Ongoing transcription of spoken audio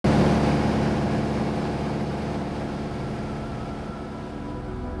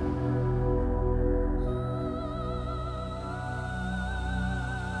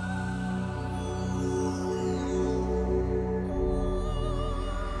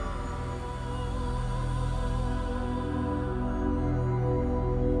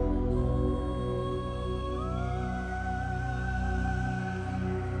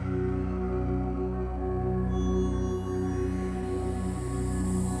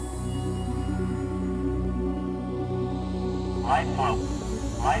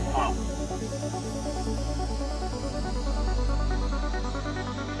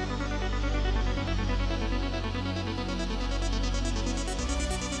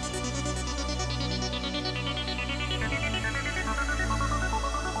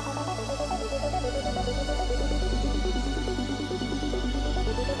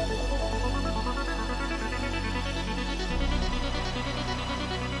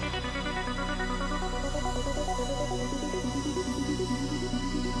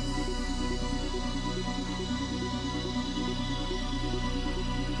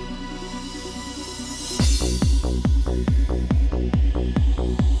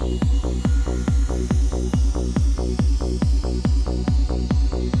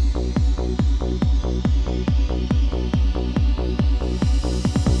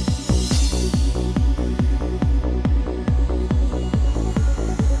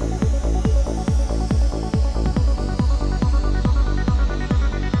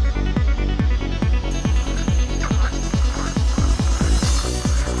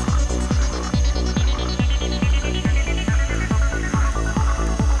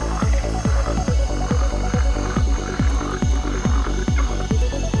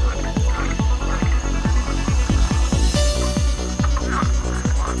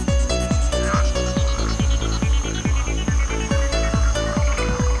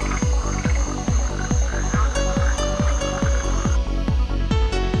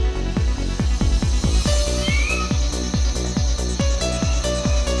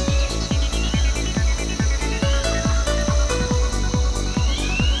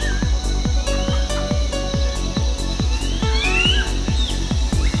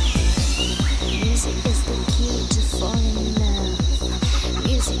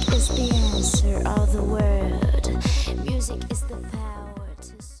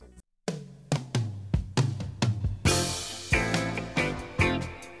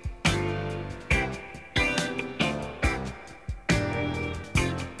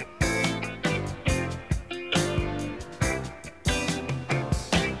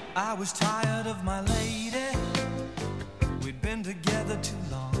I was tired of my lady. We'd been together too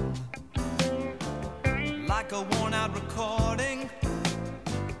long, like a worn out recording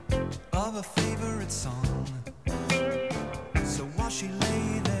of a favorite song. So while she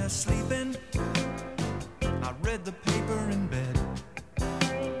lay there sleeping, I read the paper in bed,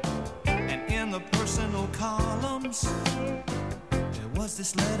 and in the personal columns there was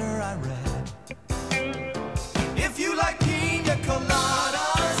this letter I read. If you like pina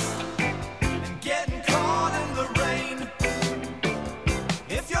coladas and getting caught in the rain,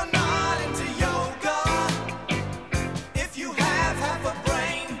 if you're not into yoga, if you have half a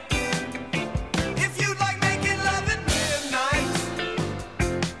brain, if you like making love at midnight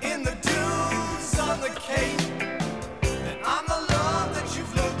in the dunes on the Cape, then I'm the love that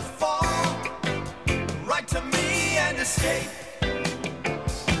you've looked for. Write to me and escape.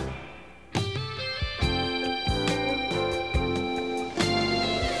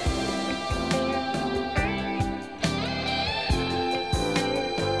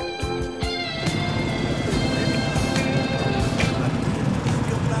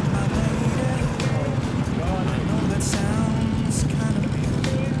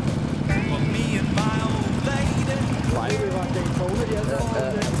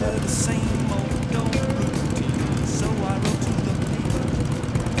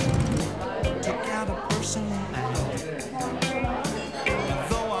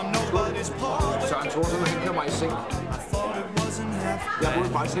 Jeg burde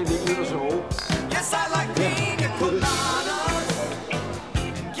bare tage lige ud og sove. Yes, I like pina coladas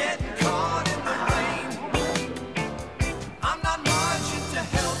and getting caught in the rain. I'm not much into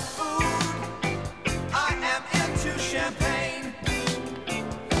health food. I am into champagne.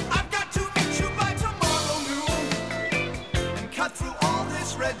 I've got to eat you by tomorrow noon and cut through all this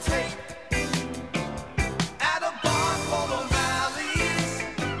red tape at a bar called O'Malley's,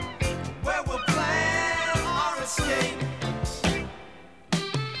 where we'll plan our escape.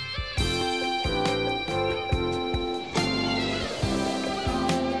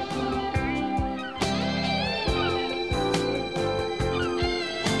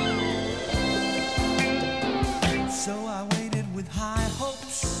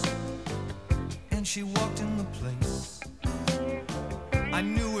 She walked in the place. I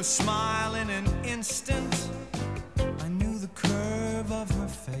knew her smile in an instant. I knew the curve of her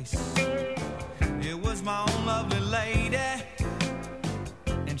face. It was my own lovely lady.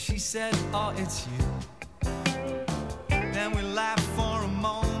 And she said, oh, it's you. Then we laughed for a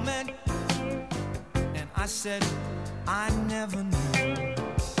moment, and I said, I never knew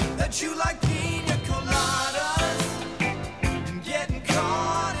that you like pina coladas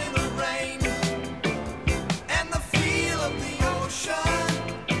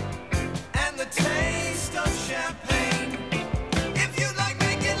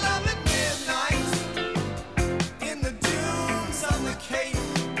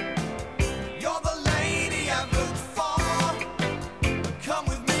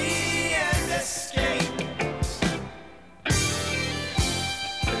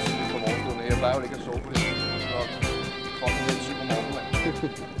plejer jo ikke at sove på det. Og fucking helt syg på morgenen, mand.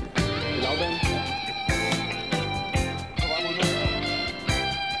 I lavbanen?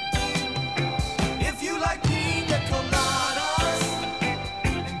 If you like pina coladas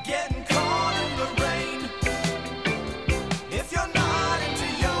and getting caught in the rain, if you're not into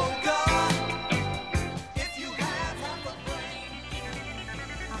yoga, if you have half a brain.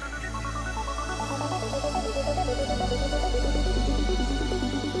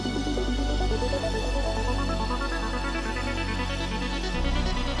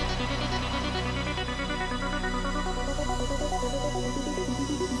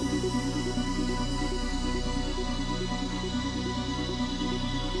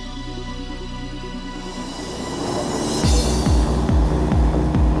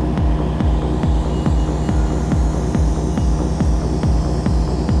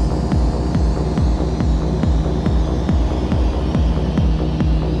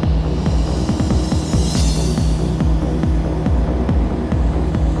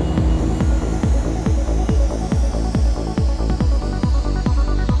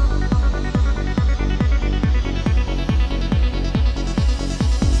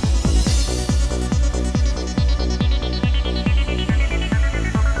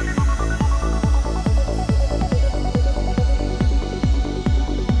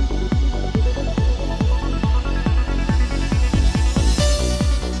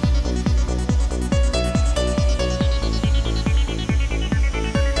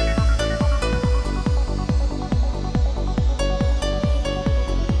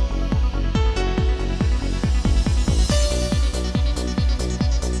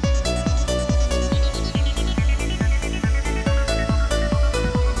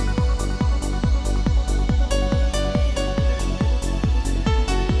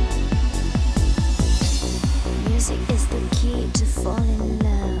 Music is the key to fall in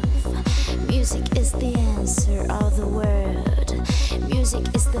love. Music is the answer of the world. Music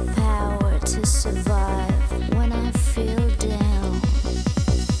is the power to survive when I feel down.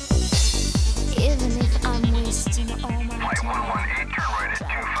 Even if I'm wasting all my time. Flight 118, turn right at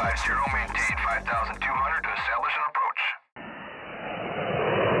 250, maintain 5,200.